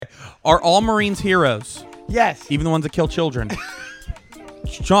Are all Marines heroes? Yes. Even the ones that kill children?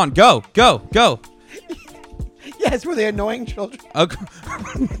 Sean, go. Yes, were they annoying children? Okay.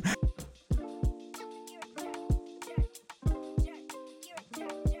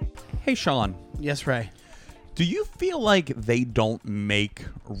 Hey, Sean. Yes, Ray. Do you feel like they don't make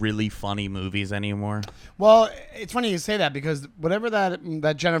really funny movies anymore? Well, it's funny you say that because whatever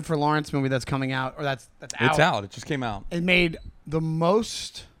that Jennifer Lawrence movie that's coming out, or that's out. It's out. It just came out. It made the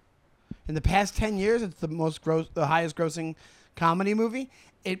most in the past 10 years. It's the highest grossing comedy movie.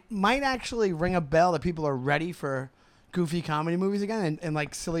 It might actually ring a bell that people are ready for goofy comedy movies again and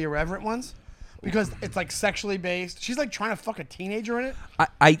like silly irreverent ones. Because it's like sexually based. She's like trying to fuck a teenager in it.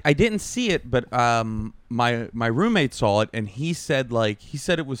 I didn't see it, but my roommate saw it, and he said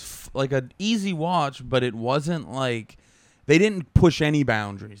it was like an easy watch, but it wasn't like they didn't push any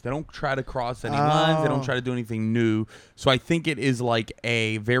boundaries. They don't try to cross any lines. They don't try to do anything new. So I think it is like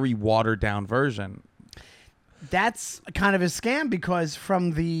a very watered down version. That's kind of a scam because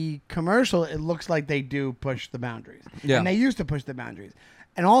from the commercial, it looks like they do push the boundaries. Yeah. And they used to push the boundaries.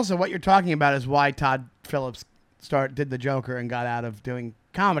 And also, what you're talking about is why Todd Phillips did the Joker and got out of doing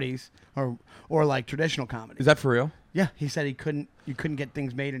comedies or like traditional comedies. Is that for real? Yeah, he said you couldn't get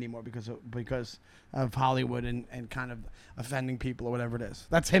things made anymore because of Hollywood and kind of offending people or whatever it is.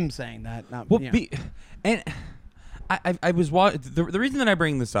 That's him saying that. Not, Well, you know. and I was the reason that I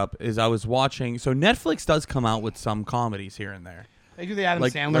bring this up is I was watching. So Netflix does come out with some comedies here and there. They do the Adam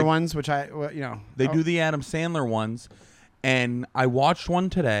Sandler ones, which They do the Adam Sandler ones. And I watched one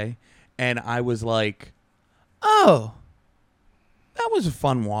today, and I was like, "Oh, that was a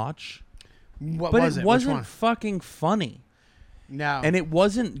fun watch." What but was it? it Which wasn't one? fucking funny, No. and it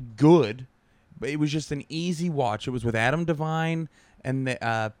wasn't good. But it was just an easy watch. It was with Adam Devine and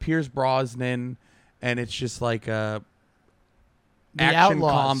Pierce Brosnan, and it's just like a The action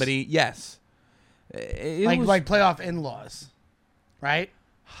Outlaws. comedy. Yes, it was, like playoff in-laws, right?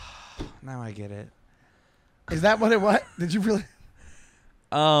 now I get it. Is that what it was? Did you really?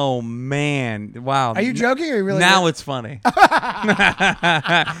 Oh man! Wow. Are you joking? Or are you really? Now it's funny.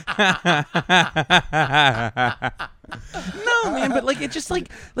 No, man, but like it just like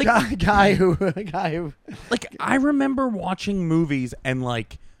guy who like I remember watching movies and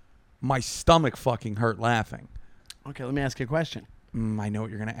like my stomach fucking hurt laughing. Okay, let me ask you a question. I know what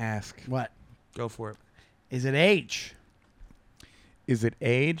you're gonna ask. What? Go for it. Is it age? Is it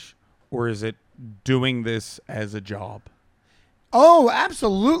age or is it doing this as a job? Oh,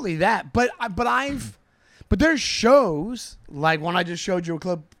 absolutely that. But there's shows like one I just showed you a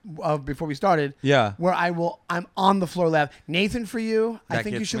clip of before we started. Yeah. Where I'm on the floor laughing. Nathan, for you, I That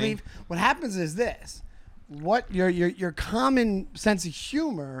think you gets should me. leave. What happens is this: what your common sense of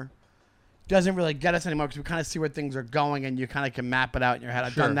humor doesn't really get us anymore because we kind of see where things are going and you kind of can map it out in your head.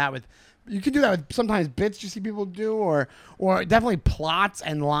 I've Sure. done that with. You can do that with sometimes bits you see people do, or definitely plots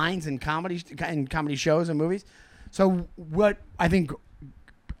and lines in comedy shows and movies. So what I think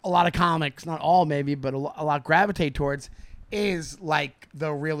a lot of comics, not all maybe, but a lot gravitate towards is like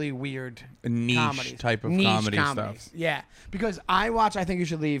the really weird Niche comedies. type of Niche comedy comedies. stuff. Yeah, because I think you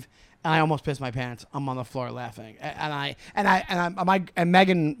should leave. And I almost pissed my pants. I'm on the floor laughing, and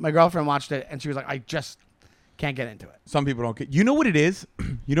Megan, my girlfriend, watched it, and she was like, "I just can't get into it." Some people don't get. You know what it is?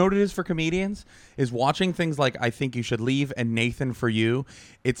 You know what it is for comedians? Is watching things like I Think You Should Leave and Nathan For You.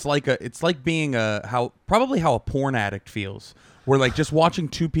 It's like being probably how a porn addict feels. Where like just watching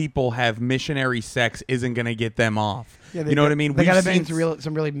two people have missionary sex isn't gonna get them off. Yeah, you know what I mean? They gotta be seen into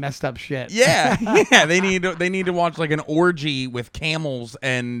some really messed up shit. Yeah, yeah. They need to watch like an orgy with camels,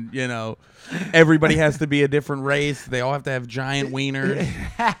 and everybody has to be a different race. They all have to have giant wieners.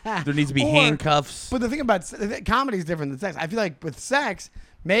 There needs to be handcuffs. But the thing about comedy is different than sex. I feel like with sex,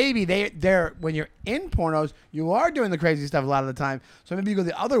 maybe they're when you're in pornos, you are doing the crazy stuff a lot of the time. So maybe you go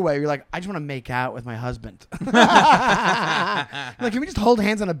the other way. You're like, I just want to make out with my husband. Like, can we just hold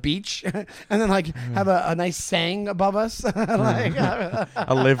hands on a beach and then like have a nice saying above us, like A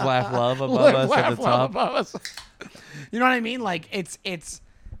live, laugh, love above us at the top. above us. You know what I mean? Like it's.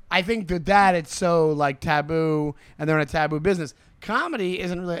 I think that it's so like taboo, and they're in a taboo business. Comedy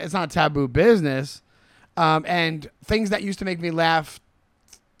isn't really. It's not a taboo business, and things that used to make me laugh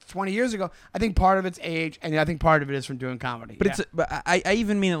 20 years ago, I think part of it's age, and I think part of it is from doing comedy. But but I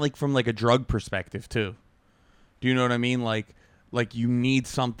even mean it like from like a drug perspective too. Do you know what I mean? Like you need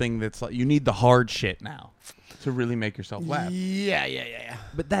something that's like you need the hard shit now to really make yourself laugh. Yeah.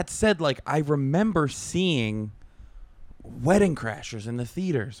 But that said, like I remember seeing Wedding Crashers in the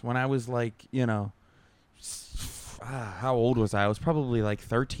theaters when I was like, how old was I? I was probably like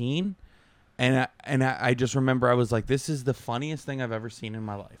 13. I just remember I was like, this is the funniest thing I've ever seen in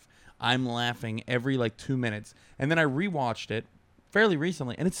my life. I'm laughing every like 2 minutes. And then I rewatched it fairly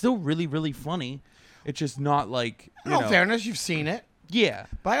recently, and it's still really, really funny. It's just not like, In all fairness, you've seen it. Yeah.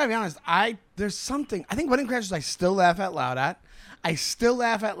 But I gotta be honest, there's something. I think Wedding Crashers I still laugh out loud at. I still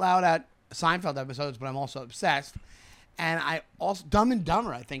laugh out loud at Seinfeld episodes, but I'm also obsessed. And I also Dumb and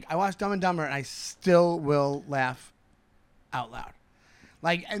Dumber. I think I watched Dumb and Dumber, and I still will laugh out loud.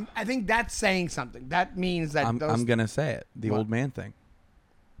 Like, and I think that's saying something. That means that I'm gonna say it. The What? old man thing.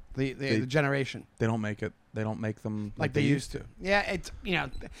 the generation They don't make it. They don't make them like they used to. Yeah, it's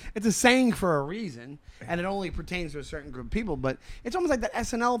it's a saying for a reason, and it only pertains to a certain group of people. But it's almost like that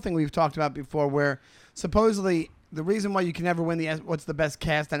SNL thing we've talked about before, where supposedly the reason why you can never win the what's the best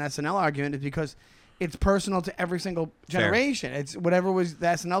cast on SNL argument is because it's personal to every single generation. It's whatever was the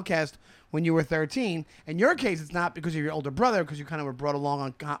SNL cast when you were 13. In your case, it's not because of your older brother, because you kind of were brought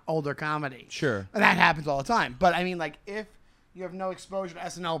along on older comedy. Sure. And that happens all the time. But I mean, like, if you have no exposure to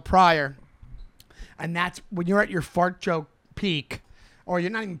SNL prior, and that's when you're at your fart joke peak, or you're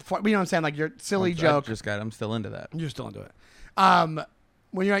not even fart, you know what I'm saying, like your silly joke. I'm still into that. You're still into it.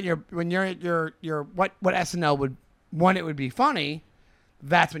 When you're at your what SNL would when it would be funny,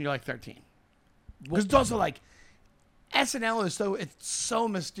 that's when you're like 13. Because it's also like SNL is it's so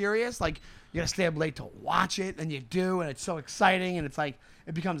mysterious. Like, you gotta stay up late to watch it, and you do, and it's so exciting, and it's like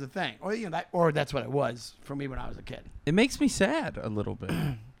it becomes a thing. Or that's what it was for me when I was a kid. It makes me sad a little bit.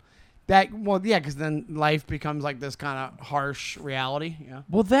 Because then life becomes like this kind of harsh reality. Yeah.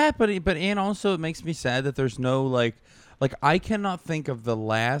 Well, and also it makes me sad that there's no like I cannot think of the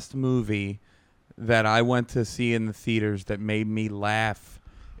last movie that I went to see in the theaters that made me laugh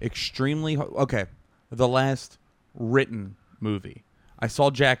extremely. Okay, the last written movie. I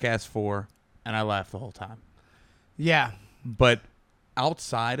saw Jackass 4 and I laughed the whole time. Yeah. But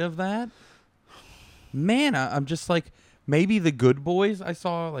outside of that, man, I'm just like, maybe The Good Boys I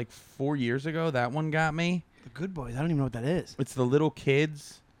saw like 4 years ago. That one got me. The Good Boys. I don't even know what that is. It's the little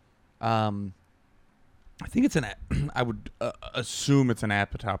kids. I think it's I would assume it's an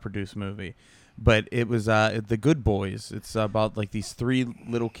Apatow produced movie, but it was The Good Boys. It's about like these 3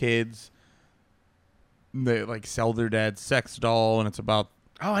 little kids. They like sell their dad's sex doll, and it's about.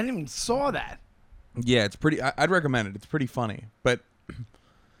 Oh, I didn't even saw that. Yeah, it's pretty. I'd recommend it. It's pretty funny, but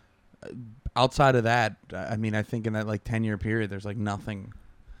outside of that, I mean, I think in that like 10-year period, there's like nothing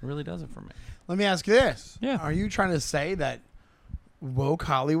really does it for me. Let me ask you this. Yeah. Are you trying to say that woke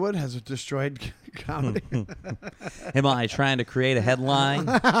Hollywood has destroyed comedy? Am I trying to create a headline?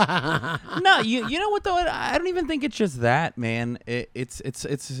 No, you know what though? I don't even think it's just that, man. It's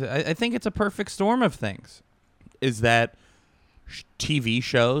I think it's a perfect storm of things. Is that TV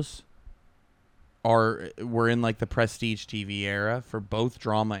shows we're in like the prestige TV era for both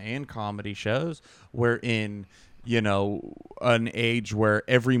drama and comedy shows. We're in, an age where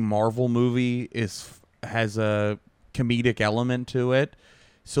every Marvel movie has a comedic element to it.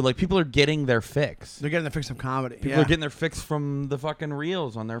 So like people are getting their fix. They're getting the fix of comedy. People are getting their fix from the fucking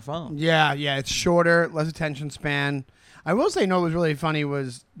reels on their phone. Yeah, it's shorter, less attention span. I will say, what was really funny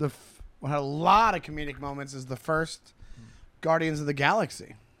was what had a lot of comedic moments is the first Guardians of the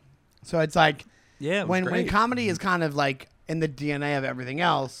Galaxy. So it's like, when comedy is kind of like in the DNA of everything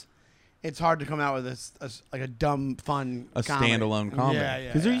else, it's hard to come out with like a dumb, fun comedy. Standalone comedy. Yeah.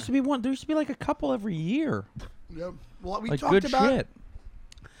 Because there used to be like a couple every year. Yep. Well, we like talked good about. Shit.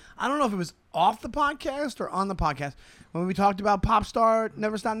 I don't know if it was off the podcast or on the podcast when we talked about Pop Star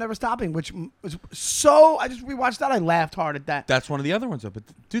Never Stop Never Stopping, which was so. I just rewatched that. I laughed hard at that. That's one of the other ones, though. But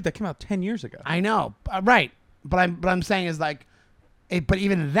dude, that came out 10 years ago. I know, right? But I'm saying is like, but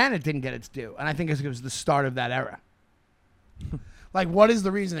even then it didn't get its due, and I think it was the start of that era. Like, what is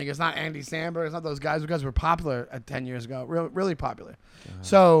the reasoning? It's not Andy Samberg. It's not those guys. Those guys were popular 10 years ago, really popular.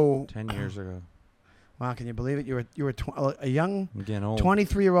 So 10 years ago. Wow, can you believe it? You were a young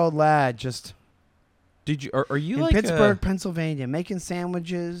 23-year-old lad just. Did you? Are you in like Pittsburgh, Pennsylvania, making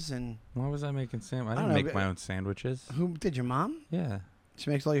sandwiches and? Why was I making sandwiches? I don't didn't know, make my own sandwiches. Who did your mom? Yeah. She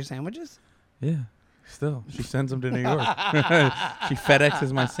makes all your sandwiches. Yeah. Still, she sends them to New York. She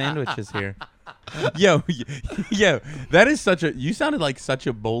FedExes my sandwiches here. Yo, that is such a. You sounded like such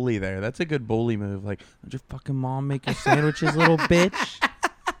a bully there. That's a good bully move. Like, did your fucking mom make your sandwiches, little bitch?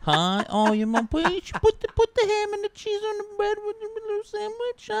 Huh? Oh, your mom put the ham and the cheese on the bread with the little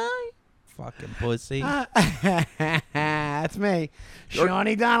sandwich, huh? Fucking pussy. That's me,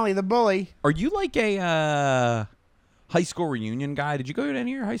 Shawnee Donnelly, the bully. Are you like a high school reunion guy? Did you go to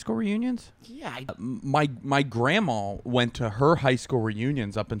any of your high school reunions? Yeah. My grandma went to her high school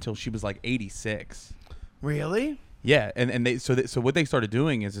reunions up until she was like 86. Really? Yeah, and they so what they started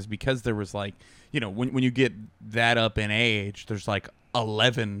doing is because there was like, you know, when you get that up in age, there's like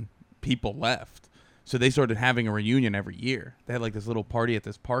 11 people left. So they started having a reunion every year. They had like this little party at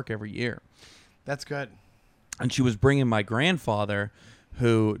this park every year. That's good. And she was bringing my grandfather,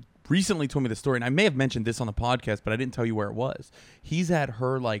 who recently told me the story, and I may have mentioned this on the podcast, but I didn't tell you where it was. He's at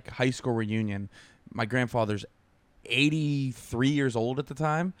her like high school reunion. My grandfather's 83 years old at the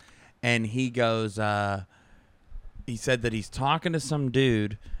time, and he goes, he said that he's talking to some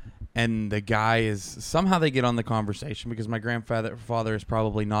dude, and the guy is somehow they get on the conversation because my father is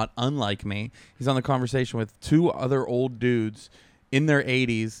probably not unlike me. He's on the conversation with two other old dudes in their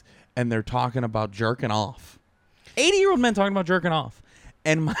 80s, and they're talking about jerking off. 80-year-old men talking about jerking off.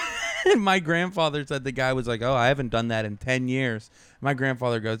 And my grandfather said the guy was like, "Oh, I haven't done that in 10 years." My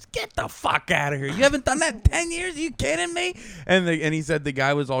grandfather goes, "Get the fuck out of here. You haven't done that in 10 years? Are you kidding me?" And he said the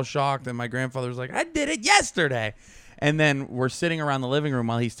guy was all shocked, and my grandfather was like, "I did it yesterday." And then we're sitting around the living room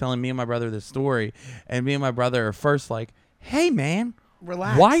while he's telling me and my brother this story. And me and my brother are first like, "Hey, man,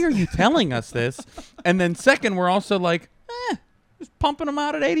 Relax. why are you telling us this?" And then second, we're also like, just pumping him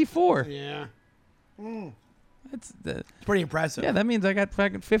out at 84. Yeah. It's pretty impressive. Yeah, that means I got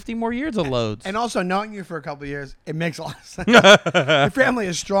fucking 50 more years of loads. And also, knowing you for a couple of years, it makes a lot of sense. Your family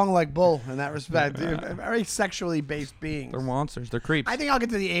is strong like bull in that respect. They're very sexually based beings. They're monsters. They're creeps. I think I'll get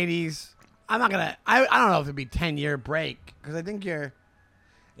to the 80s. I'm not gonna. I don't know if it'd be 10-year break because I think you're.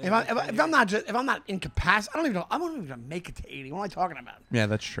 If I'm not incapacitated, I don't even know. I'm not even gonna make it to 80. What am I talking about? Yeah,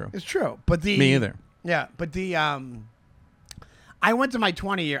 that's true. It's true, but Me either. Yeah, but I went to my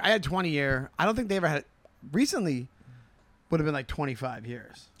 20 year. I had 20 year. I don't think they ever had. Recently, would have been like 25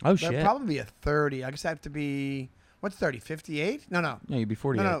 years. Oh, That'd shit. probably be a 30. I guess I have to be. What's 30? 58? No. Yeah, you'd be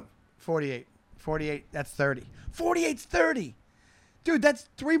 48. No, 48. 48. That's 30. 48's 30. Dude, that's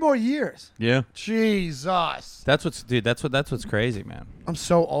 3 more years. Yeah. Jesus. That's what's crazy, man. I'm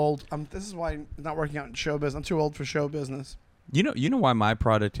so old. This is why I'm not working out in show business. I'm too old for show business. You know why my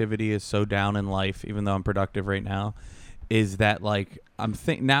productivity is so down in life, even though I'm productive right now, is that like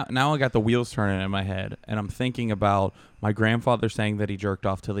now I got the wheels turning in my head, and I'm thinking about my grandfather saying that he jerked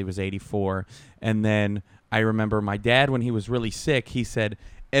off till he was 84, and then I remember my dad when he was really sick, he said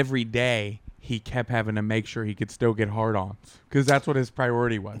every day he kept having to make sure he could still get hard-ons because that's what his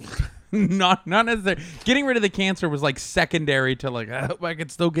priority was. not necessarily getting rid of the cancer was like secondary to like I hope I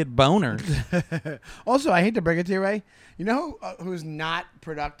could still get boners. Also, I hate to break it to you, Ray. You know who's not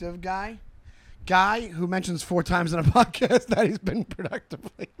productive? Guy who mentions 4 times in a podcast that he's been productive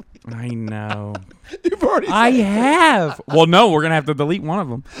lately. I know. You've already said I have. Well, no, we're gonna have to delete one of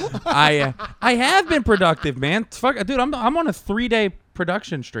them. I have been productive, man. Fuck, dude, I'm on a 3-day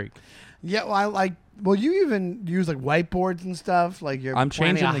production streak. Yeah, well, well, you even use like whiteboards and stuff. Like you're I'm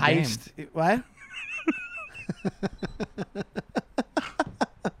planning changing a the game. heist. What?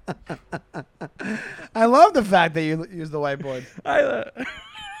 I love the fact that you use the whiteboard.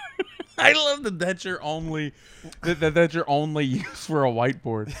 I love that that's your only use for a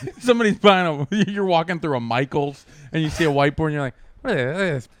whiteboard. Somebody's buying you're walking through a Michael's and you see a whiteboard and you're like, what are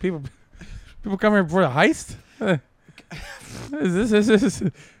this? People come here for a heist? Is this?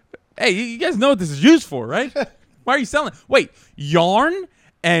 Hey, you guys know what this is used for, right? Why are you selling? Wait, yarn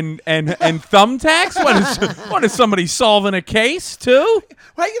and thumbtacks? What is somebody solving a case too?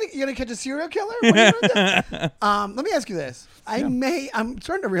 Why you gonna catch a serial killer? What are you gonna do? Let me ask you this. I'm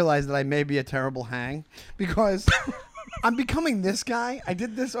starting to realize that I may be a terrible hang because I'm becoming this guy. I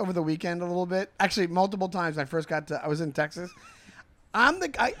did this over the weekend a little bit. Actually, multiple times. I was in Texas. I'm the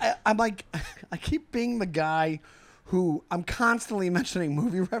guy. I'm like, I keep being the guy who I'm constantly mentioning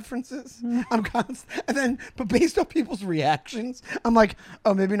movie references. But based on people's reactions, I'm like,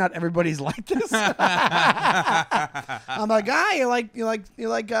 oh, maybe not everybody's like this. I'm like, you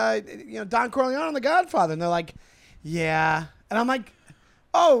like Don Corleone and The Godfather, and they're like, yeah, and I'm like,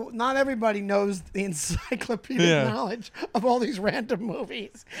 oh, not everybody knows the encyclopedic knowledge of all these random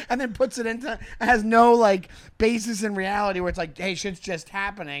movies, and then puts it into has no like basis in reality where it's like, hey, shit's just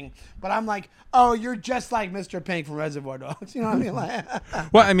happening. But I'm like, oh, you're just like Mr. Pink from Reservoir Dogs. You know what I mean? Like,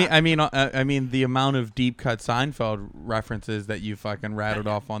 well, I mean, the amount of deep cut Seinfeld references that you fucking rattled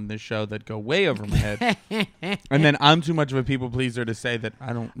off on this show that go way over my head, and then I'm too much of a people pleaser to say that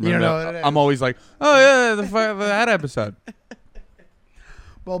I don't. You don't know what it is. I'm always like, oh yeah, that episode.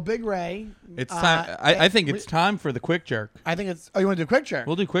 Well, Big Ray. It's time. I think it's time for the quick jerk. I think it's. Oh, you want to do quick jerk?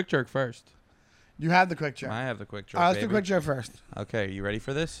 We'll do quick jerk first. You have the quick jerk. I have the quick jerk. Let's baby. do quick jerk first. Okay, you ready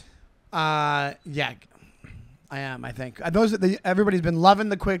for this? Yeah. I am. I think everybody's been loving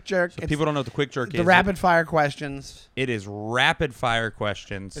the quick jerk. So people don't know what the quick jerk is. The rapid fire questions. It is rapid fire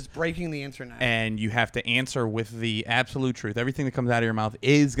questions. It's breaking the internet. And you have to answer with the absolute truth. Everything that comes out of your mouth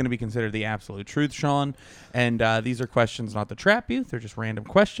is going to be considered the absolute truth, Sean. And these are questions not to trap you. They're just random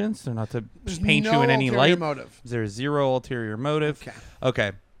questions. They're not to paint you in any light. Motive. There's zero ulterior motive.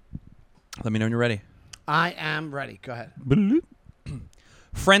 Okay. Let me know when you're ready. I am ready. Go ahead.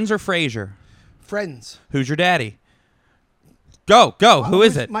 Friends or Frasier? Friends. Who's your daddy? Go. Who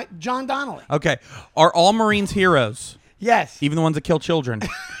is it? John Donnelly. Okay. Are all Marines heroes? Yes. Even the ones that kill children?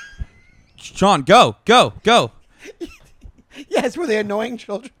 Sean, go. Yes, were they annoying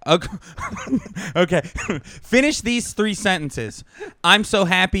children? Okay. Finish these 3 sentences. I'm so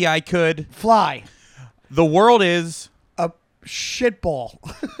happy I could fly. The world is a shitball.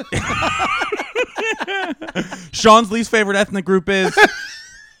 Sean's least favorite ethnic group is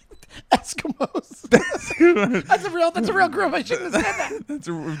Eskimos. That's a real group. I shouldn't have said that. That's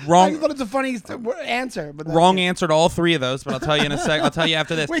wrong. I thought it's a funny answer, but wrong answer to all 3 of those. But I'll tell you in a sec. I'll tell you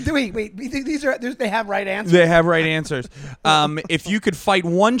after this. Wait. They have right answers. They have right answers. If you could fight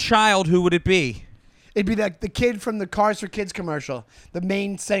one child, who would it be? It'd be the kid from the Cars for Kids commercial, the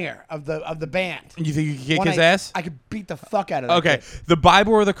main singer of the band. You think you could kick his ass? I could beat the fuck out of that. Okay, kid. the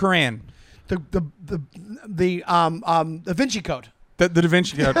Bible or the Quran? The Vinci Code. The Da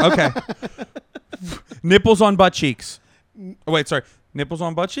Vinci Code. Okay. Nipples on butt cheeks. Oh, wait, sorry. Nipples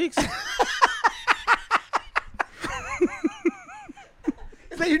on butt cheeks? Is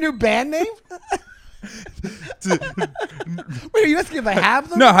that your new band name? Wait, are you asking if I have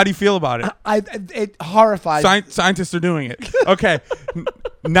them? No, how do you feel about it? It horrifies me. Scientists are doing it. Okay.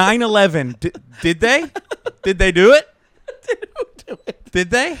 9/11. Did they? Did they do it? Did who do it?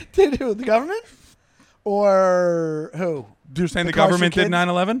 Did they? Did who? The government? Or who? You're saying the government did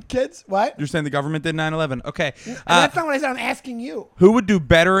 9/11? Kids? What? You're saying the government did 9/11. Okay. That's not what I said. I'm asking you. Who would do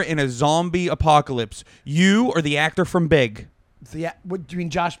better in a zombie apocalypse? You or the actor from Big? What, do you mean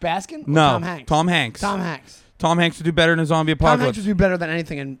Josh Baskin? Or No. Tom Hanks. Tom Hanks. Tom Hanks. Tom Hanks would do better in a zombie Tom Hanks apocalypse. would do better than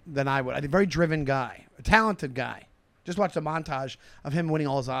anything than I would. A very driven guy. A talented guy. Just watched a montage of him winning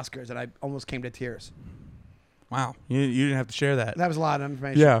all his Oscars, and I almost came to tears. Wow. You didn't have to share that. That was a lot of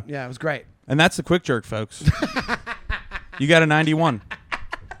information. Yeah. Yeah, it was great. And that's the quick jerk, folks. You got a 91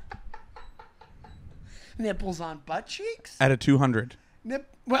 Nipples on butt cheeks? out of 200.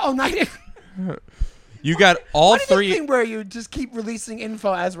 Well, 90. You got all what is 3. This thing where you just keep releasing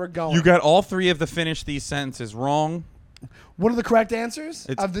info as we're going? You got all 3 of the finish these sentences wrong. What are the correct answers?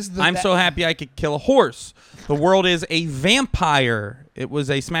 I'm so happy I could kill a horse. The world is a vampire. It was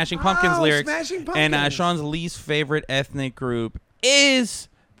a Smashing Pumpkins lyrics. Smashing Pumpkins. And Sean's least favorite ethnic group is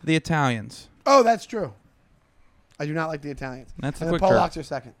the Italians. Oh, that's true. I do not like the Italians. That's the and quick the jerk. Polacks are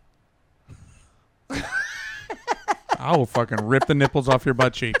second. I will fucking rip the nipples off your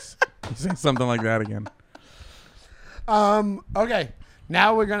butt cheeks. You say something like that again. Okay.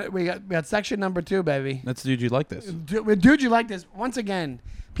 Now we got section number 2, baby. That's Dude You Like This. Dude, you like this? Once again,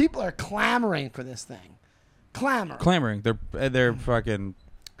 people are clamoring for this thing. Clamoring. They're fucking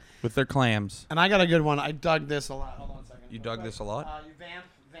with their clams. And I got a good one. I dug this a lot. Hold on a second. You dug this a lot? You vamp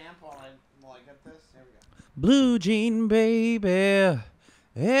while I get this. Here we go. Blue Jean Baby,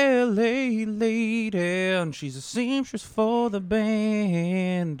 LA lady, and she's a seamstress for the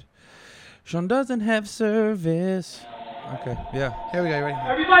band. Sean doesn't have service. Okay, yeah. Here we go. You ready?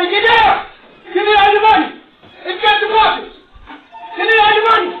 Everybody get down! Give me all the money! It's got the buckets! Give me all the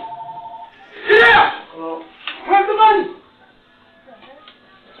money! Get down! Where's the money?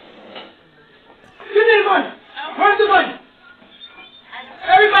 Give me the money! Where's the money?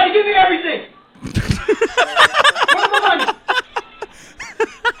 Everybody give me everything! Where's the money?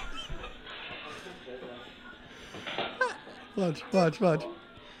 Watch. That's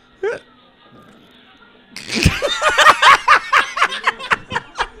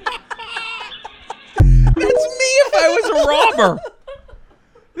me if I was a robber.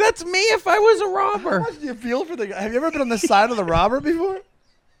 That's me if I was a robber. How much do you feel for the guy? Have you ever been on the side of the robber before?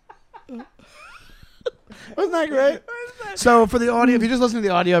 Wasn't that great? So for the audio, if you just listen to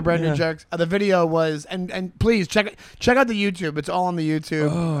the audio, Brandon Jerks, the video was, and please check out the YouTube. It's all on the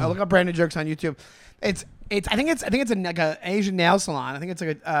YouTube. Look up Brandon Jerks on YouTube. I think it's like an Asian nail salon. I think it's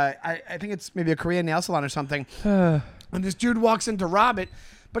like I think it's maybe a Korean nail salon or something. And this dude walks in to rob it,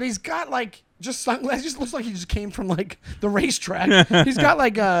 but he's got like just sunglasses. Just looks like he just came from like the racetrack. He's got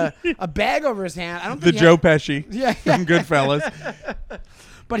like a bag over his hand. I don't think Joe Pesci. Yeah. From Goodfellas.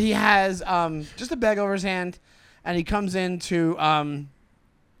 But he has just a bag over his hand, and he comes in to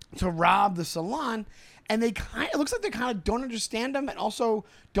rob the salon, and it looks like they kind of don't understand him and also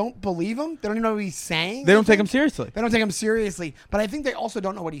don't believe him. They don't even know what he's saying. They don't take him seriously. They don't take him seriously, but I think they also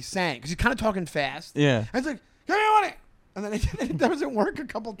don't know what he's saying because he's kind of talking fast. Yeah. And it's like, give me money, and then it doesn't work a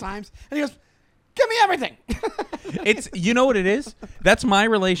couple times, and he goes, give me everything. It's, you know what it is? That's my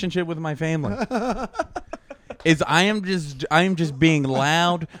relationship with my family. Is I am just being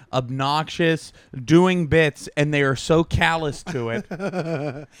loud, obnoxious, doing bits, and they are so callous to it.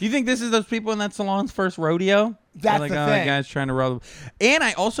 You think this is those people in that salon's first rodeo? That's They're like, the oh, thing. that guy's trying to rub. And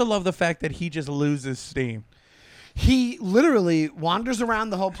I also love the fact that he just loses steam. He literally wanders around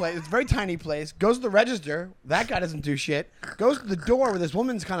the whole place. It's a very tiny place. Goes to the register. That guy doesn't do shit. Goes to the door where this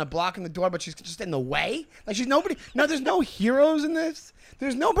woman's kind of blocking the door, but she's just in the way. Like she's nobody. No, there's no heroes in this.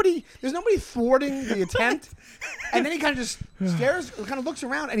 There's nobody thwarting the attempt. And then he kind of just stares, kind of looks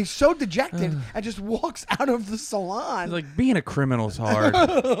around, and he's so dejected and just walks out of the salon. It's like, being a criminal's hard.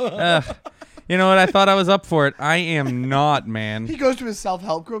 Ugh. You know what? I thought I was up for it. I am not, man. He goes to his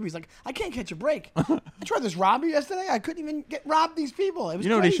self-help group. He's like, I can't catch a break. I tried this robbery yesterday. I couldn't even rob these people. It was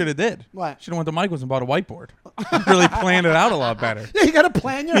You know what he crazy. should have did? What? Should have went to Michael's and bought a whiteboard. Really planned it out a lot better. Yeah, you got to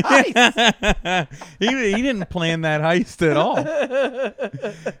plan your heist. he didn't plan that heist at all.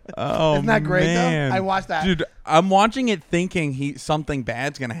 Oh, Isn't that great, though? man. I watched that. Dude, I'm watching it thinking something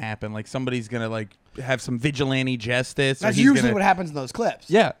bad's going to happen. Like somebody's going to like have some vigilante justice. or That's he's usually gonna- what happens in those clips.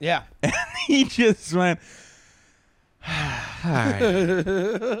 Yeah. Yeah. And he just went, all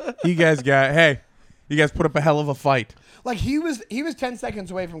right. You guys put up a hell of a fight. Like he was 10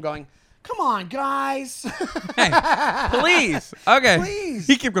 seconds away from going, come on, guys. Hey, please. Okay. Please.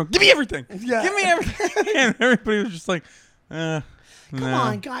 He kept going, give me everything. Yeah. Give me everything. And everybody was just like, Come no.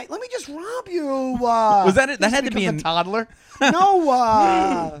 on, guys. Let me just rob you. Was that it? That had to be a in- toddler.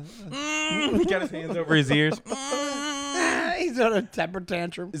 No. He got his hands over his ears. He's on a temper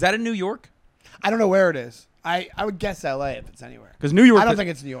tantrum. Is that in New York? I don't know where it is. I would guess L.A. if it's anywhere. Because New York. I don't think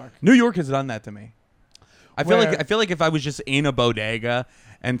it's New York. New York has done that to me. I feel Where? like if I was just in a bodega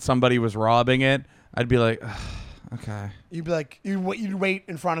and somebody was robbing it, I'd be like, "Ugh, okay. You'd be like, you'd wait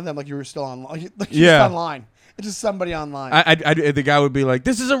in front of them like you were still on, like you're Yeah. just online. It's just somebody online. The guy would be like,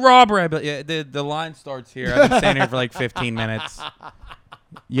 "This is a robbery." I'd be like, yeah, the line starts here. I've been standing here for like 15 minutes.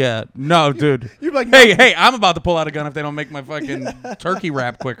 Yeah, no, dude. You'd be like, hey, I'm about to pull out a gun if they don't make my fucking turkey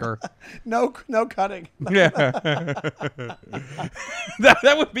wrap quicker. no cutting. Yeah.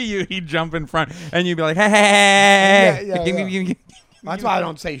 that would be you. He'd jump in front, and you'd be like, hey. Yeah, Give me- yeah. give me- That's why I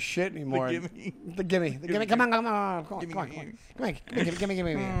don't say shit anymore. The gimme. The gimme. Come on. Come on.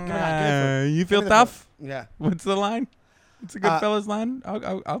 You feel tough? Yeah. What's the line? It's a good fella's line.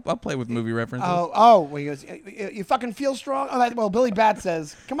 I'll play with movie references. Well, he goes, you fucking feel strong? Well, Billy Bat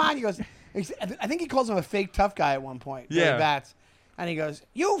says, come on. He goes, I think he calls him a fake tough guy at one point. Yeah. Billy Bats. And he goes,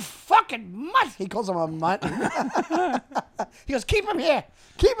 you fucking mutt. He calls him a mutt. He goes, keep him here.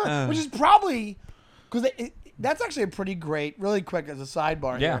 Keep him. Which is probably, because that's actually a pretty great, really quick as a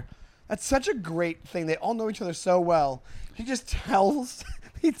sidebar here. That's such a great thing. They all know each other so well. He just tells.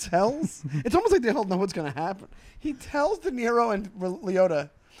 It's almost like they all know what's going to happen. He tells De Niro and Liotta,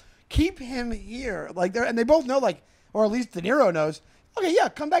 keep him here. And they both know, or at least De Niro knows, okay, yeah,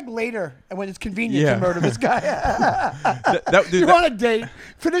 come back later and when it's convenient to murder this guy. You're on a date,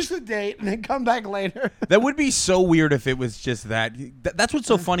 finish the date, and then come back later. That would be so weird if it was just that. That's what's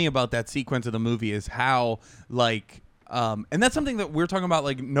so funny about that sequence of the movie is how, and that's something that we're talking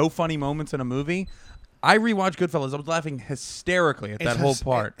about, no funny moments in a movie. I rewatched Goodfellas. I was laughing hysterically at that whole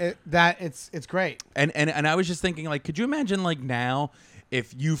part. It's great. And I was just thinking, could you imagine, now,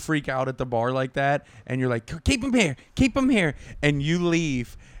 if you freak out at the bar like that, and you're like, keep him here, and you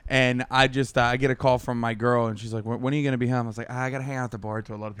leave, and I just I get a call from my girl, and she's like, when are you gonna be home? I was like, I gotta hang out at the bar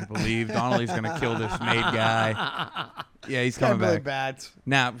until a lot of people leave. Donnelly's gonna kill this maid guy. Yeah, he's coming Billy back. Bats.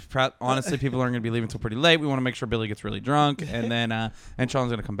 Now, honestly, people aren't going to be leaving until pretty late. We want to make sure Billy gets really drunk, and then and Sean's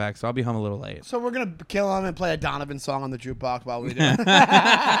going to come back, so I'll be home a little late. So we're going to kill him and play a Donovan song on the jukebox while we do it.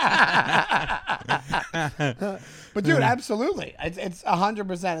 But, dude, absolutely. It's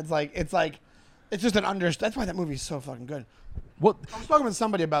 100%. It's just an that's why that movie is so fucking good. What? I was talking with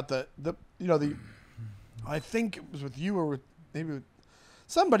somebody about the I think it was with you or with maybe with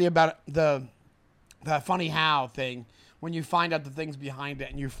somebody about the funny how thing. When you find out the things behind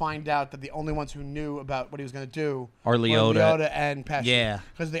it, and you find out that the only ones who knew about what he was going to do Are were Liotta. Liotta and Pesci. Yeah.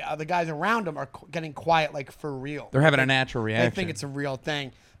 Because the guys around him are getting quiet, for real. They're having a natural reaction. They think it's a real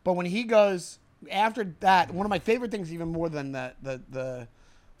thing. But when he goes after that, one of my favorite things, even more than the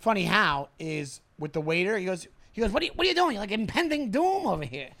funny how, is with the waiter. He goes, what are you doing? You're like impending doom over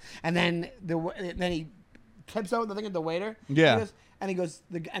here. And then he tips over the thing at the waiter. Yeah. He goes, and he goes,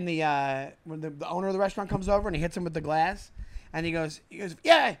 when the owner of the restaurant comes over and he hits him with the glass, and he goes,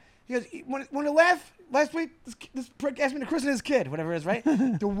 yeah. He goes, want to laugh? Last week, this prick asked me to christen his kid, whatever it is, right?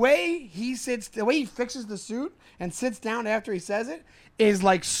 The way he fixes the suit and sits down after he says it is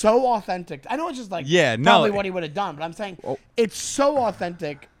like so authentic. I know it's just like probably what he would have done, but I'm saying it's so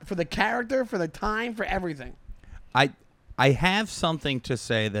authentic for the character, for the time, for everything. I have something to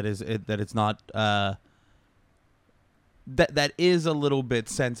say that it's not that is a little bit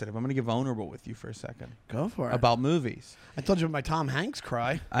sensitive. I'm going to get vulnerable with you for a second. Go for it. About movies. I told you about my Tom Hanks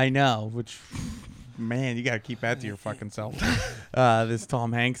cry. I know, which, man, you got to keep that to your fucking self. This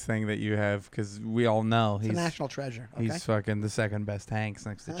Tom Hanks thing that you have, because we all know It's a national treasure. Okay? He's fucking the second best Hanks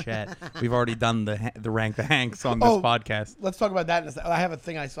next to Chet. We've already done the rank the Hanks on this podcast. Let's talk about that. I have a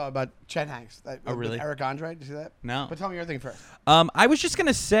thing I saw about Chet Hanks. Oh, really? Eric Andre. Did you see that? No. But tell me your thing first. I was just going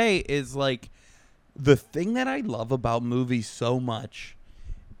to say is like, the thing that I love about movies so much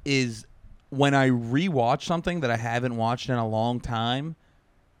is when I rewatch something that I haven't watched in a long time,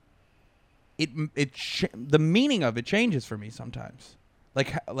 the meaning of it changes for me sometimes.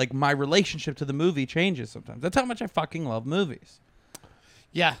 Like my relationship to the movie changes sometimes. That's how much I fucking love movies.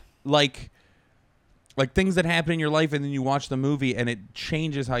 Yeah. Like things that happen in your life and then you watch the movie and it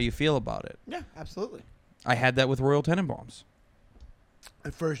changes how you feel about it. Yeah, absolutely. I had that with Royal Tenenbaums.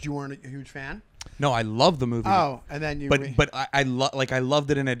 At first, you weren't a huge fan. No, I love the movie. Oh, and then you. But I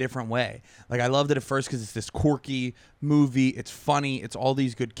loved it in a different way. Like I loved it at first because it's this quirky movie. It's funny. It's all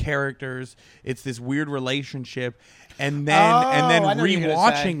these good characters. It's this weird relationship, and then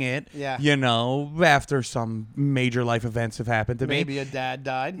rewatching it, you know, after some major life events have happened to me. Maybe a dad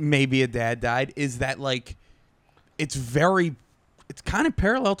died. Is that like? It's kind of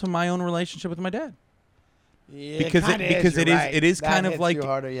parallel to my own relationship with my dad. Yeah, it is that kind of hits like you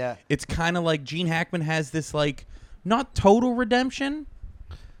harder, yeah. It's kind of like Gene Hackman has this like not total redemption,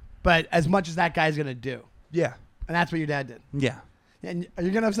 but as much as that guy's gonna do. Yeah, and that's what your dad did. Yeah. And are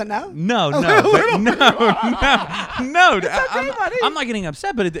you getting upset now? No. No. It's okay, buddy. I'm not getting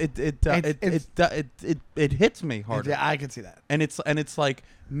upset, but it hits me harder. Yeah, I can see that. And it's like,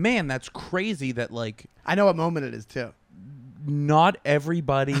 man, that's crazy. That like I know what moment it is too. Not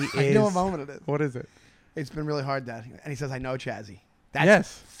everybody is. I know what moment it is. What is it? It's been really hard, Dad. And he says, I know, Chazzy. That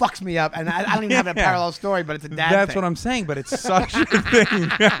fucks me up. And I don't even have a parallel story, but it's a dad thing. That's what I'm saying, but it's such a thing.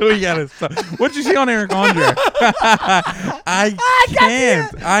 We gotta stop. What'd you see on Eric Andre? I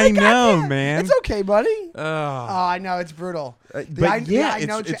can't. I know, man. It's okay, buddy. Oh, I know. It's brutal.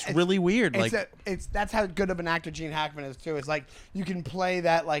 It's really weird. That's how good of an actor Gene Hackman is, too. It's like you can play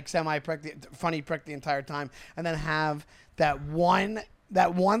that like funny prick the entire time and then have that one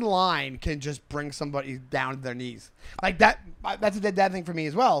line can just bring somebody down to their knees. Like that. That's a dad thing for me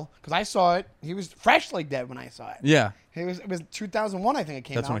as well because I saw it. He was freshly dead when I saw it. Yeah. It was 2001. I think it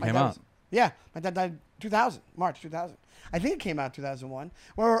came out. That's when it came out. Yeah, my dad died 2000, March 2000. I think it came out 2001.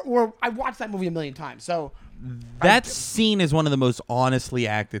 Or I watched that movie a million times. So that scene is one of the most honestly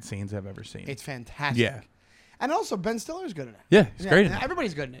acted scenes I've ever seen. It's fantastic. Yeah. And also Ben Stiller's good in it. Yeah, he's great in it.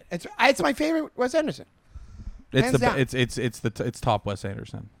 Everybody's good in it. It's my favorite Wes Anderson. It's top Wes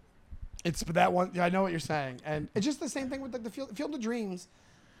Anderson. It's that one. Yeah, I know what you're saying, and it's just the same thing with like the Field of Dreams.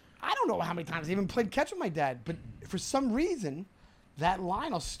 I don't know how many times I even played catch with my dad, but for some reason, that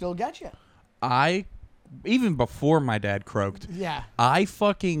line will still get you. Even before my dad croaked. Yeah. I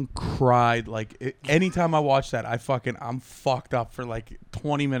fucking cried anytime I watch that. I'm fucked up for like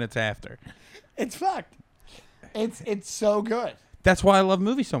 20 minutes after. It's fucked. It's so good. That's why I love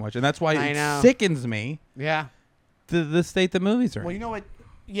movies so much, and that's why it sickens me. Yeah. The state that movies are. Well, you know what?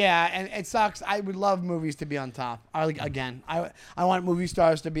 Yeah, and it sucks. I would love movies to be on top. I want movie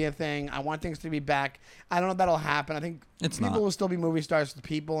stars to be a thing. I want things to be back. I don't know if that'll happen. I think people will still be movie stars to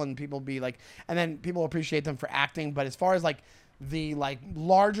people, and people be like, and then people appreciate them for acting. But as far as like the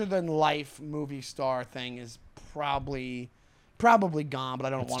larger than life movie star thing is probably gone. But I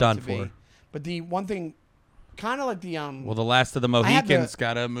don't want it to be. But the one thing, kind of like the The Last of the Mohicans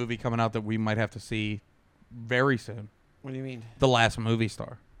got a movie coming out that we might have to see very soon. What do you mean? The Last Movie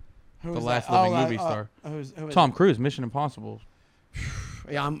Star. Who the is last that? living movie star. Who is Tom Cruise, Mission Impossible.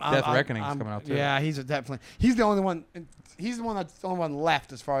 Yeah, Death Reckoning is coming out too. Yeah, he's definitely. He's the only one. He's the one that's the only one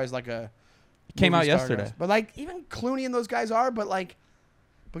left as far as like a. Came out yesterday. Goes. But like even Clooney and those guys are, but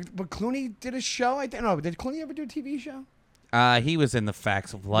Clooney did a show. I think no. Did Clooney ever do a TV show? He was in The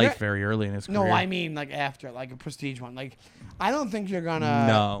Facts of Life very early in his career. No, I mean like after, like a prestige one. Like I don't think you're gonna.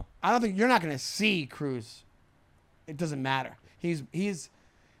 No. I don't think you're not gonna see Cruise. It doesn't matter. He's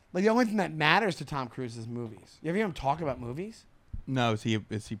like the only thing that matters to Tom Cruise is movies. You ever hear him talk about movies? No, is he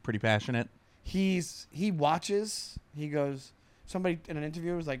pretty passionate? He watches. He goes. somebody in an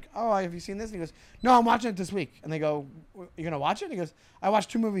interview was like, "Oh, have you seen this?" And he goes, "No, I'm watching it this week." And they go, "You're gonna watch it?" And he goes, "I watch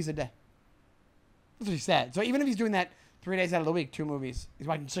 2 movies a day." That's what he said. So even if he's doing that 3 days out of the week, 2 movies, he's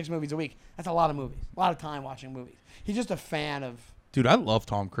watching 6 movies a week. That's a lot of movies. A lot of time watching movies. He's just a fan of. Dude, I love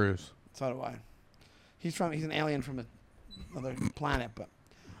Tom Cruise. So do I. He's an alien from another planet, but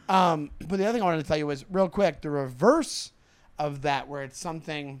the other thing I wanted to tell you was real quick the reverse of that, where it's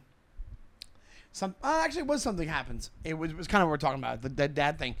something. Actually, it was something happens. It was kind of what we're talking about, the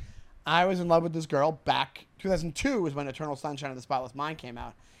dad thing. I was in love with this girl back 2002 was when Eternal Sunshine of the Spotless Mind came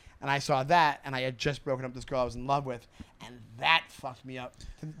out, and I saw that, and I had just broken up with this girl I was in love with, and that fucked me up.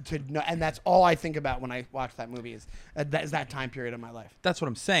 And that's all I think about when I watch that movie is that time period of my life. That's what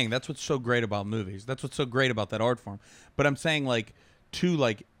I'm saying. That's what's so great about movies. That's what's so great about that art form. But I'm saying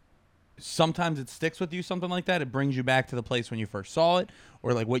sometimes it sticks with you, something like that. It brings you back to the place when you first saw it,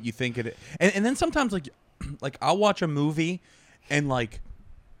 or like what you think it is. And then sometimes like I'll watch a movie and like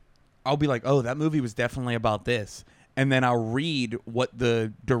I'll be like, oh, that movie was definitely about this. And then I'll read what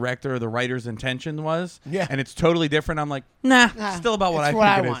the director or the writer's intention was. Yeah. And it's totally different. I'm like, nah, still about what I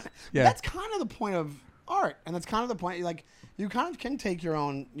think it want. is. Yeah. That's kind of the point of art. And that's kind of the point. Like, you kind of can take your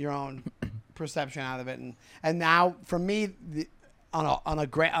own perception out of it. And now, for me, on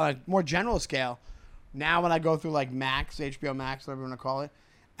a more general scale, now when I go through like Max, HBO Max, whatever you want to call it,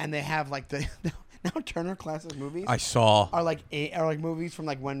 and they have like now Turner Classic Movies I saw. are like movies from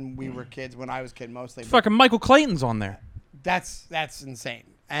like when we were kids, when I was kid mostly. Fucking Michael Clayton's on there. That's insane.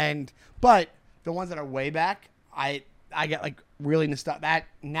 But the ones that are way back, I get like really nostalgic. That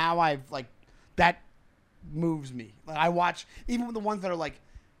now I've like that moves me. Like I watch even with the ones that are like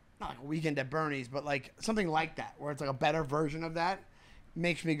not like a Weekend at Bernie's, but like something like that where it's like a better version of that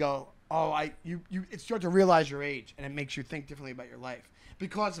makes me go, oh, you it start to realize your age, and it makes you think differently about your life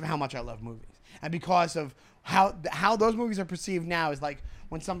because of how much I love movies and because of how those movies are perceived now is like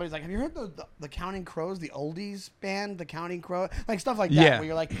when somebody's like, have you heard the Counting Crows, the oldies band, the Counting Crows, like stuff like that, Yeah. where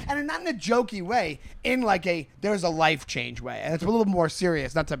you're like, and not in a jokey way, in like there's a life change way, and it's a little more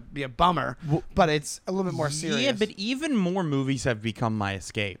serious, not to be a bummer, but it's a little bit more serious. Yeah, but even more movies have become my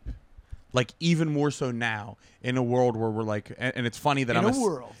escape. Like even more so now in a world where we're like, and it's funny that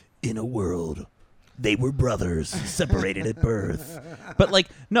In a world, they were brothers, separated at birth. But like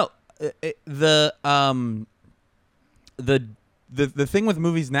no, the thing with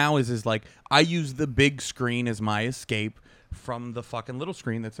movies now is like I use the big screen as my escape from the fucking little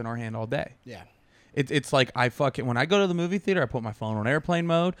screen that's in our hand all day. Yeah. It's like when I go to the movie theater, I put my phone on airplane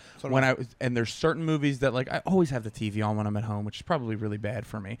mode. And there's certain movies that like I always have the TV on when I'm at home, which is probably really bad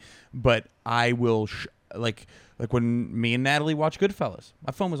for me. But I will like when me and Natalie watch Goodfellas,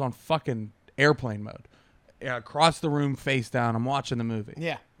 my phone was on fucking airplane mode, across the room, face down. I'm watching the movie.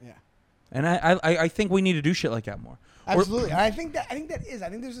 Yeah. And I think we need to do shit like that more. Absolutely. And I think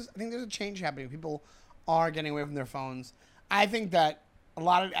there's a change happening. People are getting away from their phones. I think that a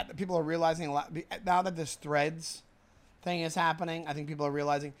lot of people are realizing a lot now that this Threads thing is happening. I think people are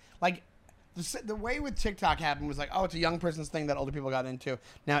realizing like the way with TikTok happened was like, oh, it's a young person's thing that older people got into.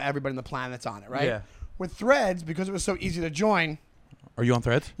 Now everybody on the planet's on it, right? Yeah. With Threads, because it was so easy to join. Are you on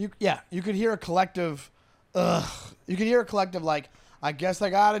Threads? You could hear a collective, like, I guess I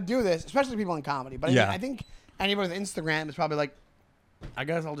got to do this, especially people in comedy. But I think anybody with Instagram is probably like, I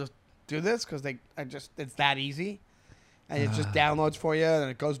guess I'll just do this because it's that easy. And it just downloads for you, and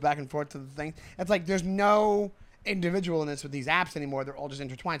it goes back and forth to the thing. It's like there's no individualness with these apps anymore. They're all just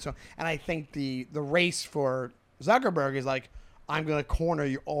intertwined. So, and I think the race for Zuckerberg is like, I'm going to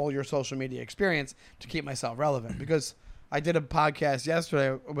corner all your social media experience to keep myself relevant. Because I did a podcast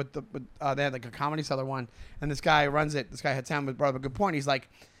yesterday with they had like a Comedy Cellar one, and this guy runs it. This guy had sound brought up a good point. He's like,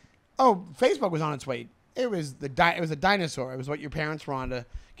 oh, Facebook was on its way. It was a dinosaur. It was what your parents were on to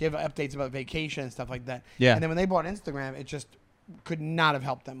give updates about vacation and stuff like that. Yeah. And then when they bought Instagram, it just could not have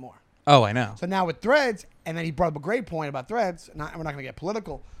helped them more. Oh, I know. So now with Threads, and then he brought up a great point about Threads. We're not going to get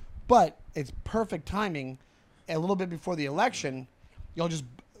political, but it's perfect timing. A little bit before the election, they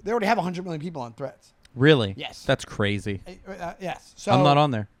already have 100 million people on Threads. Really? Yes. That's crazy. Yes. So I'm not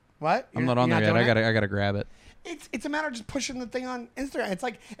on there. What? I'm not on there yet. I gotta grab it. It's a matter of just pushing the thing on Instagram. It's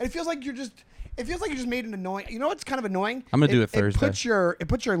like it feels like you just made an annoying. You know what's kind of annoying? I'm gonna do it Thursday. It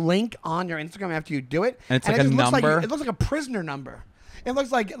puts your link on your Instagram after you do it, and it's like a just number. It looks like a prisoner number. It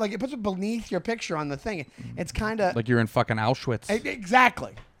looks like it puts it beneath your picture on the thing. It's kind of like you're in fucking Auschwitz.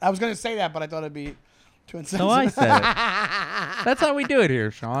 Exactly. I was gonna say that, but I thought it'd be too insensitive. No, I said it. That's how we do it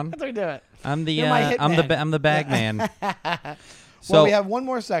here, Sean. That's how we do it. I'm the bag man. So we have one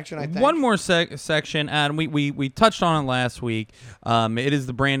more section, I think. one more section, and we touched on it last week. It is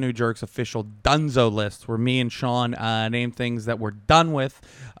the brand new Jerks official Dunzo list, where me and Sean name things that we're done with.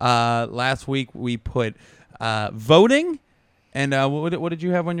 Last week we put voting, and what did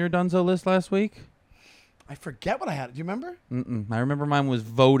you have on your Dunzo list last week? I forget what I had. Do you remember? I remember mine was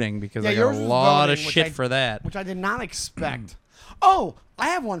voting because I got yours a was lot of voting, shit for that. Which I did not expect. Oh, I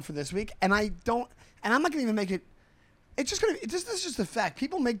have one for this week, and I'm not going to even make it. This is just a fact.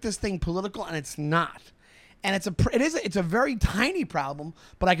 People make this thing political, and it's not. And it's a very tiny problem,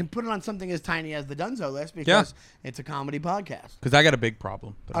 but I can put it on something as tiny as the Dunzo list because it's a comedy podcast. Because I got a big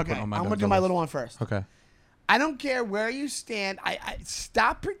problem. Okay, I'm going to do my little one first. Okay. I don't care where you stand. I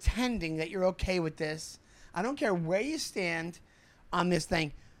stop pretending that you're okay with this. I don't care where you stand on this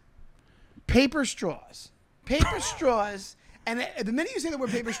thing. Paper straws. Paper straws. And the minute you say the word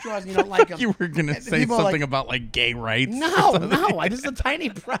paper straws and you don't like them. You were going to say something about like gay rights. No. This is a tiny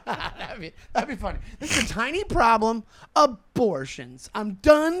problem. That'd be funny. This is a tiny problem. Abortions. I'm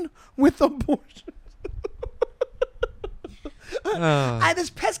done with abortions. This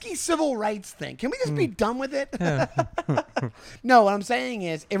pesky civil rights thing. Can we just be done with it? No, what I'm saying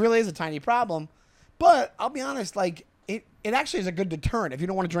is it really is a tiny problem. But I'll be honest, like it actually is a good deterrent. If you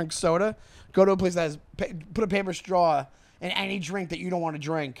don't want to drink soda, go to a place that has put a paper straw in any drink that you don't want to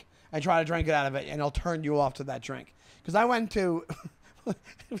drink and try to drink it out of it, and it'll turn you off to that drink. Because I went to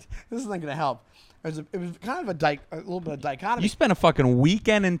this isn't going to help. It was kind of a little bit of dichotomy. You spent a fucking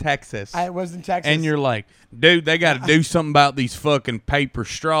weekend in Texas. I was in Texas. And you're like, dude, they got to do something about these fucking paper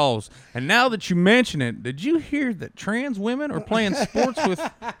straws. And now that you mention it, did you hear that trans women are playing sports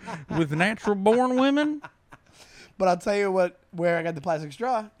with natural born women? But I'll tell you where I got the plastic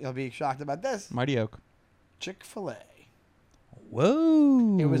straw. You'll be shocked about this. Mighty Oak. Chick-fil-A.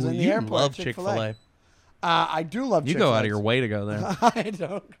 Whoa. It was in the airport. Love Chick-fil-A. Chick-fil-A. I do love You Chick-fil-A. go out of your way to go there. I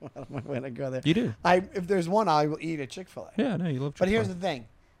don't go out of my way to go there. You do. If there's one, I will eat at Chick-fil-A. Yeah, no, you love Chick-fil-A. But here's the thing.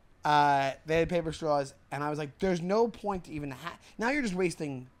 They had paper straws, and I was like, there's no point to even have. Now you're just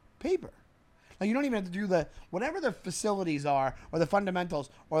wasting paper. Like, you don't even have to do whatever the facilities are, or the fundamentals,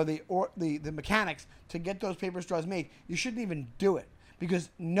 or the mechanics to get those paper straws made. You shouldn't even do it. Because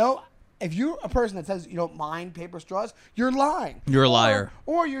if you're a person that says you don't mind paper straws, you're lying. You're a liar.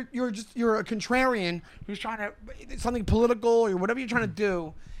 Or you're a contrarian who's trying to something political or whatever you're trying to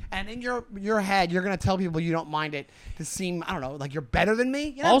do, and in your head you're gonna tell people you don't mind it to seem, I don't know, like you're better than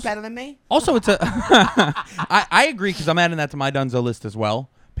me. You're not better than me. Also, it's I agree, because I'm adding that to my Dunzo list as well.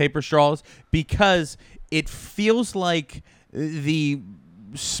 Paper straws, because it feels like the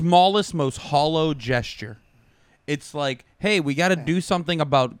smallest, most hollow gesture. It's like, hey, we got to do something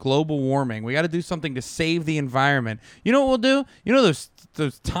about global warming. We got to do something to save the environment. You know what we'll do? You know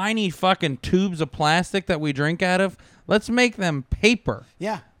those tiny fucking tubes of plastic that we drink out of? Let's make them paper.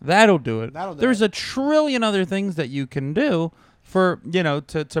 Yeah. That'll do it. There's it. a trillion other things that you can do for,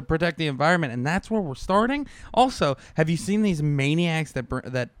 to protect the environment, and that's where we're starting. Also, have you seen these maniacs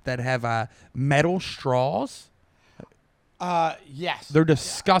that have metal straws? Yes. They're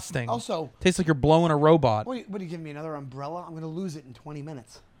disgusting. Also, tastes like you're blowing a robot. What are you giving me, another umbrella? I'm going to lose it in 20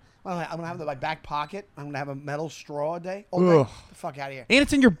 minutes. I'm going to have it in my back pocket. I'm going to have a metal straw a day. Oh, Ugh. get the fuck out of here. And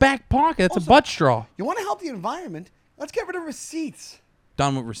it's in your back pocket. That's Also, a butt straw. You want to help the environment? Let's get rid of receipts.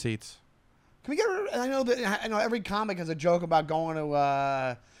 Done with receipts. Can we get rid of, I know every comic has a joke about going to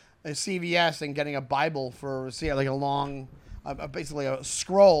a CVS and getting a Bible for a receipt, like a long, basically a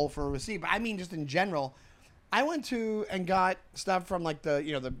scroll for a receipt. But I mean, just in general, I went to and got stuff from like the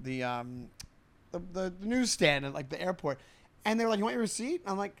newsstand at like the airport, and they were like, "You want your receipt?"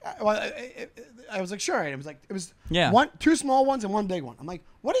 I'm like, I was like, "Sure." And it was two small ones and one big one. I'm like,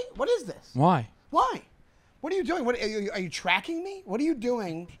 "What is this? Why? Why? What are you doing? Are you tracking me? What are you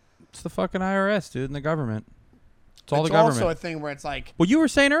doing?" It's the fucking IRS, dude, and the government. It's all it's the government. Also a thing where it's like, well, you were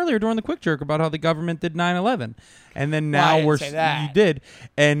saying earlier during the quick jerk about how the government did 9/11, and then now I didn't say that. You did,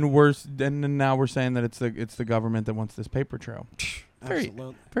 and now we're saying that it's the government that wants this paper trail.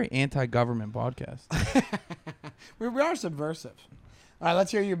 Very anti-government podcast. we are subversive. All right,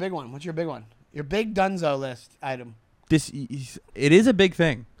 let's hear your big one. What's your big one? Your big Dunzo list item. It is a big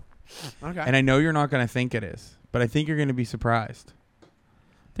thing. Okay. And I know you're not going to think it is, but I think you're going to be surprised.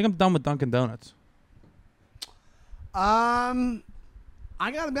 I think I'm done with Dunkin' Donuts. I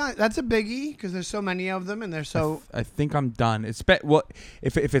gotta be honest. That's a biggie because there's so many of them, and they're so. I think I'm done. If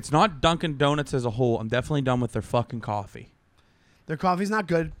it's not Dunkin' Donuts as a whole, I'm definitely done with their fucking coffee. Their coffee's not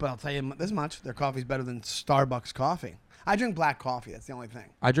good, but I'll tell you this much: their coffee's better than Starbucks coffee. I drink black coffee. That's the only thing.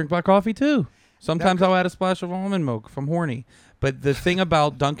 I drink black coffee too. Sometimes I'll add a splash of almond milk from Horny. But the thing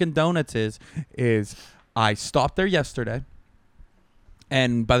about Dunkin' Donuts is I stopped there yesterday.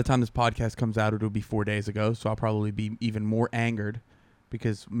 And by the time this podcast comes out, it'll be 4 days ago. So I'll probably be even more angered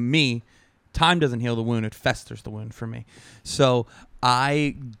because time doesn't heal the wound. It festers the wound for me. So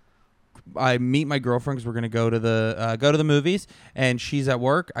I meet my girlfriend because we're going to go to the movies, and she's at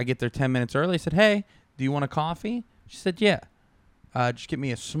work. I get there 10 minutes early. I said, hey, do you want a coffee? She said, yeah. Just get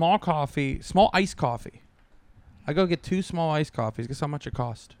me a small iced coffee. I go get 2 small iced coffees. Guess how much it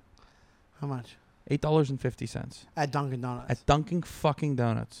cost? How much? $8.50 At Dunkin' Donuts. at Dunkin' fucking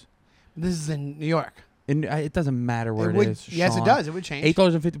Donuts. This is in New York. And it doesn't matter where it is. Yes, Sean. it does. It would change.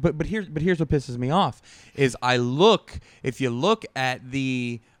 $8.50. But here's what pisses me off is if you look at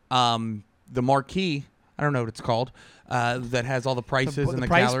the marquee, I don't know what it's called, that has all the prices and the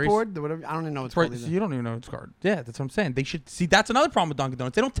price calories. board, the whatever. I don't even know what it's called. You don't even know what it's called. Yeah, that's what I'm saying. They should see. That's another problem with Dunkin'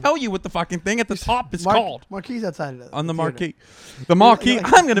 Donuts. They don't tell you what the fucking thing at the top is called. Marquee's outside of it. On the marquee. The marquee.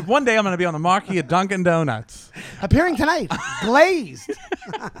 One day I'm gonna be on the marquee at Dunkin' Donuts. Appearing tonight, glazed.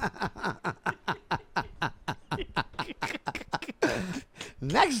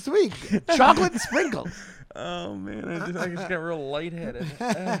 Next week, chocolate sprinkles. Oh man, I just got real lightheaded.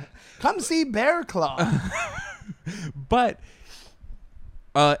 Come see Bear Claw. But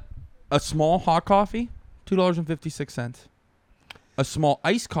a small hot coffee, $2.56. A small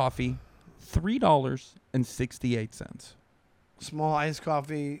iced coffee, $3.68. Small iced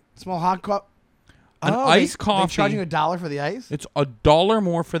coffee, small hot coffee. Iced coffee. They're charging you $1 for the ice? It's $1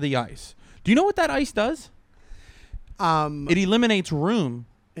 more for the ice. Do you know what that ice does? It eliminates room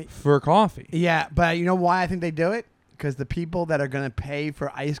for coffee. Yeah, but you know why I think they do it? Because the people that are going to pay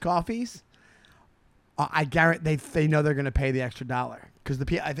for iced coffees, I guarantee they know they're going to pay the extra $1. Because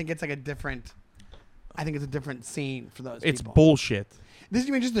I think it's like a different scene for those It's people. bullshit. This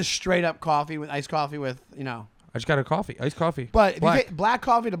is just a straight up coffee with iced coffee with, I just got a coffee, iced coffee. But if black. you take black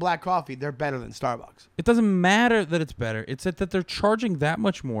coffee to black coffee, they're better than Starbucks. It doesn't matter that it's better. It's that they're charging that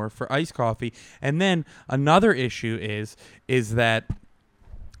much more for iced coffee. And then another issue is that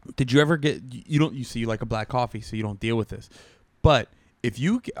did you ever get you like a black coffee, so you don't deal with this. But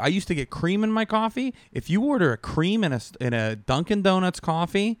I used to get cream in my coffee. If you order a cream in a Dunkin' Donuts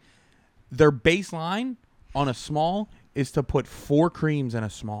coffee, their baseline on a small is to put 4 creams in a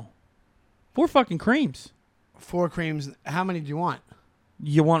small. 4 fucking creams. 4 creams. How many do you want?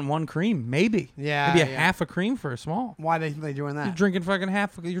 You want 1 cream, maybe. Yeah. Maybe a half a cream for a small. Why are they doing that? You're drinking fucking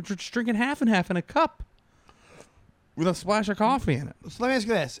half. You're just drinking half and half in a cup with a splash of coffee in it. So let me ask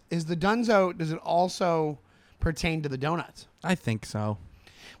you this: Is the Dunzo? Does it also pertain to the donuts? I think so.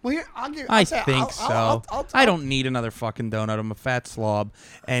 Well, here I think so. I don't need another fucking donut. I'm a fat slob.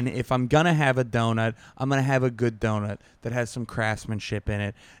 And if I'm going to have a donut, I'm going to have a good donut that has some craftsmanship in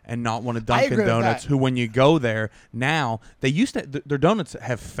it and not one of Dunkin' Donuts who, when you go there, now, they used to, their donuts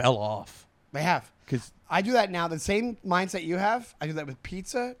have fell off. They have. Because I do that now. The same mindset you have, I do that with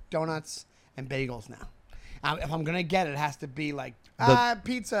pizza, donuts, and bagels now. If I'm going to get it, it has to be like,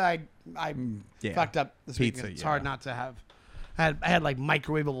 pizza, I fucked up this week. It's hard not to have. I had like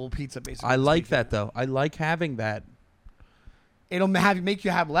microwavable pizza basically. I like that though. I like having that. It'll make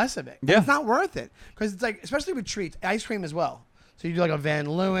you have less of it. Yeah. And it's not worth it because it's like, especially with treats, ice cream as well. So you do like a Van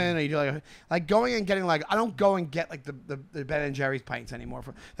Leeuwen, or you do like going and getting I don't go and get like the Ben and Jerry's pints anymore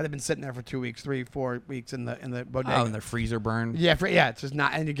that have been sitting there for 2 weeks, 3-4 weeks in the bodega. Oh, and the freezer burn. Yeah, it's just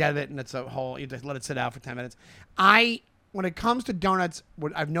not, and you get it, and it's a whole. You just let it sit out for 10 minutes. When it comes to donuts,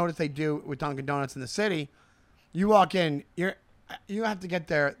 what I've noticed they do with Dunkin' Donuts in the city, you walk in, you have to get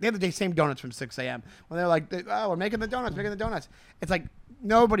there. They have the same donuts from 6 a.m. When they're like, we're making the donuts. It's like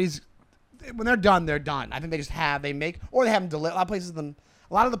nobody's. When they're done, they're done. I think they just have they have them delivered. A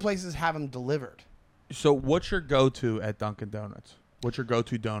lot of the places have them delivered. So what's your go-to at Dunkin' Donuts? What's your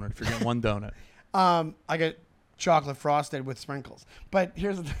go-to donut if you're getting one donut? I get chocolate frosted with sprinkles. But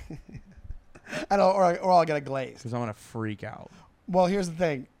here's the thing. or I'll get a glaze. Because I'm gonna freak out. Well, here's the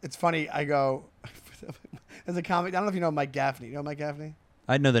thing. It's funny. I go. As a comic, I don't know if you know Mike Gaffney. You know Mike Gaffney?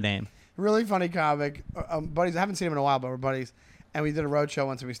 I know the name. Really funny comic. Buddies, I haven't seen him in a while, but we're buddies. And we did a road show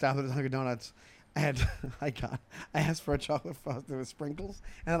once, and we stopped at Dunkin' Donuts. And I asked for a chocolate frosted with sprinkles,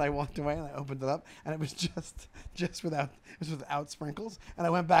 and then I walked away and I opened it up, and it was just without sprinkles. And I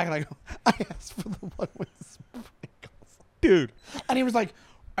went back and I go, I asked for the one with sprinkles, dude. And he was like,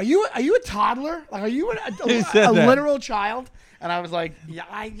 Are you a toddler? Like, are you a literal child? And I was like,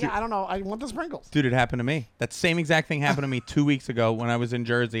 I don't know. I want the sprinkles. Dude, it happened to me. That same exact thing happened to me 2 weeks ago when I was in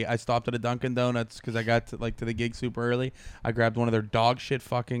Jersey. I stopped at a Dunkin' Donuts because I got to the gig super early. I grabbed one of their dog shit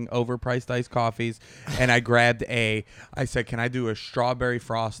fucking overpriced iced coffees, and I grabbed I said, can I do a strawberry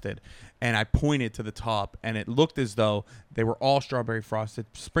frosted? And I pointed to the top, and it looked as though they were all strawberry frosted.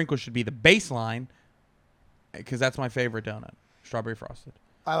 Sprinkles should be the baseline because that's my favorite donut. strawberry frosted.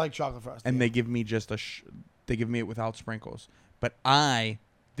 I like chocolate frosting. And they give me just they give me it without sprinkles. But I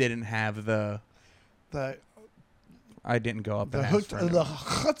didn't have I didn't go up the and ask for it.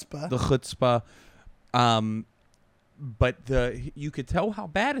 chutzpah. The chutzpah. But you could tell how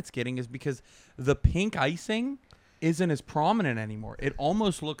bad it's getting is because the pink icing isn't as prominent anymore. It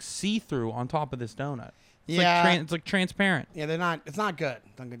almost looks see-through on top of this donut. It's it's like transparent. Yeah, they're not. It's not good.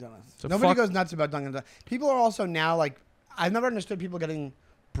 Dunkin' Donuts. So Nobody goes nuts about Dunkin' Donuts. People are also now like, I've never understood people getting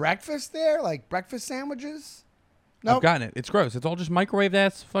breakfast there, like breakfast sandwiches. No, I've gotten it. It's gross. It's all just microwaved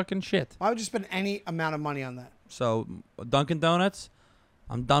ass fucking shit. Why would you spend any amount of money on that? So Dunkin' Donuts,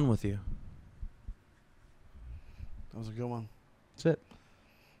 I'm done with you. That was a good one. That's it.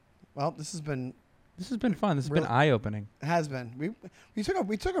 Well, this has been fun. This has Really? been eye-opening. It has been. We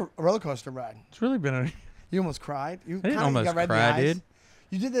took a roller coaster ride. It's really been a... You almost cried. You I didn't kinda almost got red in the cry, eyes. dude.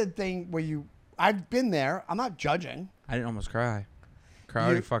 You did the thing where I've been there. I'm not judging. I didn't almost cry. I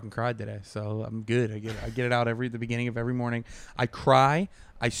already fucking cried today, so I'm good. I get it out the beginning of every morning. I cry,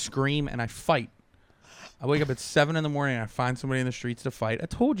 I scream, and I fight. I wake up at 7 in the morning and I find somebody in the streets to fight. I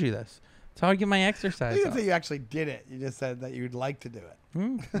told you this. That's how I get my I exercise. didn't say you actually did it. You just said that you'd like to do it.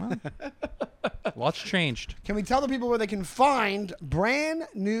 Well, lots changed. Can we tell the people where they can find brand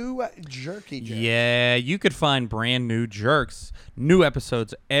new Jerky Jerks? Yeah, you could find brand new Jerks. New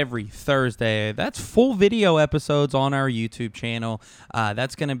episodes every Thursday. That's full video episodes on our YouTube channel.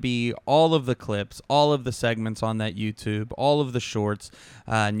 That's going to be all of the clips, all of the segments on that YouTube, all of the shorts.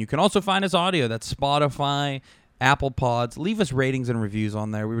 And you can also find us audio. That's Spotify, Apple Pods. Leave us ratings and reviews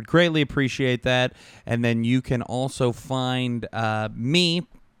on there. We would greatly appreciate that. And then you can also find me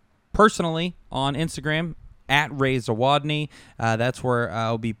personally on Instagram at Ray Zawadny. That's where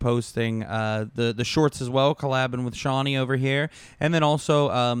I'll be posting the shorts as well, collabing with Shawnee over here. And then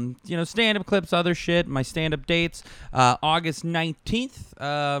also, stand-up clips, other shit, my stand-up dates. August 19th,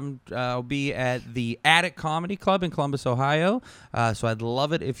 I'll be at the Attic Comedy Club in Columbus, Ohio. So I'd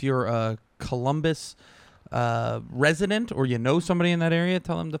love it if you're a Columbus resident or you know somebody in that area,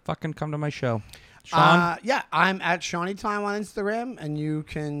 tell them to fucking come to my show. Sean? Yeah, I'm at Shawnee Time on Instagram, and you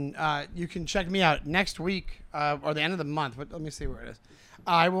can check me out next week or the end of the month. But let me see where it is.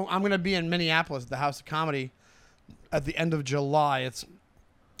 I'm going to be in Minneapolis at the House of Comedy at the end of July. It's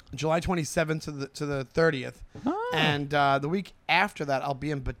July 27th to the 30th, and the week after that, I'll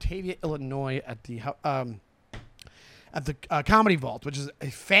be in Batavia, Illinois at the Comedy Vault, which is a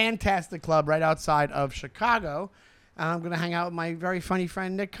fantastic club right outside of Chicago. And I'm going to hang out with my very funny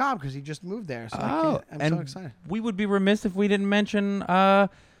friend Nick Cobb because he just moved there. So I'm so excited. We would be remiss if we didn't mention us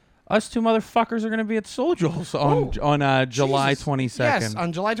two motherfuckers are going to be at Soul Joel's on July 22nd. Yes,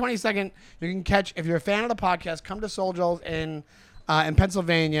 on July 22nd, you can catch, if you're a fan of the podcast, come to Soul Joel's in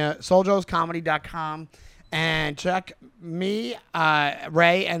Pennsylvania, souljoelscomedy.com. And check me,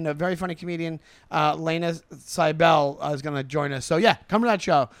 Ray, and a very funny comedian, Lena Seibel, is going to join us. So, yeah, come to that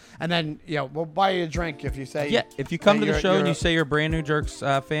show. And then, we'll buy you a drink if you say... Yeah, if you come to the show and you say you're a brand new Jerks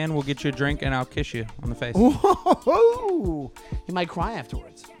fan, we'll get you a drink and I'll kiss you on the face. Ooh, you might cry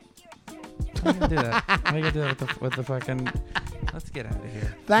afterwards. How are you going to do that? How are you going to do that with the fucking... Let's get out of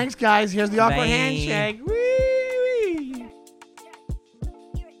here. Thanks, guys. Here's the awkward Bye. handshake. Woo!